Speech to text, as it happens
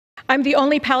I'm the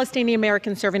only Palestinian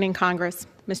American serving in Congress,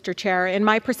 Mr. Chair, and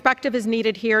my perspective is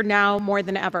needed here now more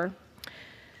than ever.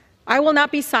 I will not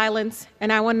be silenced,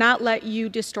 and I will not let you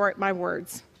distort my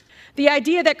words. The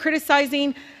idea that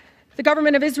criticizing the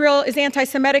government of Israel is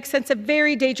anti-Semitic sets a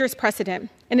very dangerous precedent,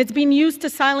 and it's being used to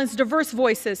silence diverse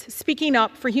voices speaking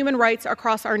up for human rights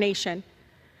across our nation.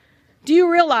 Do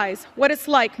you realize what it's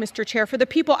like, Mr. Chair, for the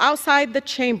people outside the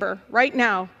chamber right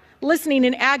now, listening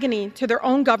in agony to their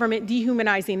own government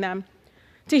dehumanizing them?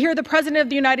 To hear the President of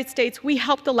the United States we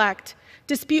helped elect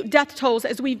dispute death tolls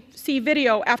as we see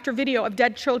video after video of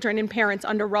dead children and parents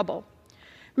under rubble?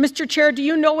 Mr. Chair, do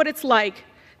you know what it's like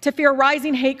to fear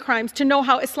rising hate crimes, to know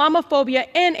how Islamophobia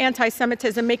and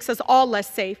anti-Semitism makes us all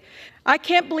less safe? I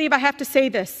can't believe I have to say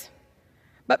this,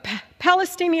 but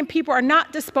Palestinian people are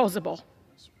not disposable.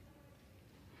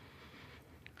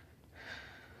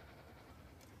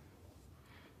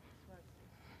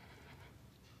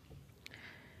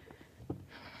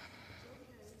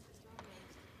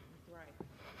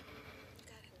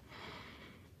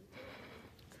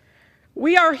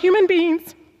 We are human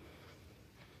beings,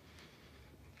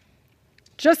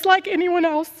 just like anyone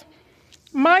else.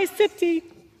 My city,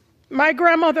 my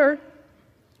grandmother,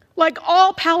 like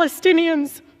all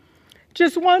Palestinians,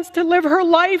 just wants to live her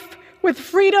life with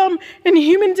freedom and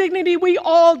human dignity we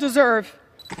all deserve.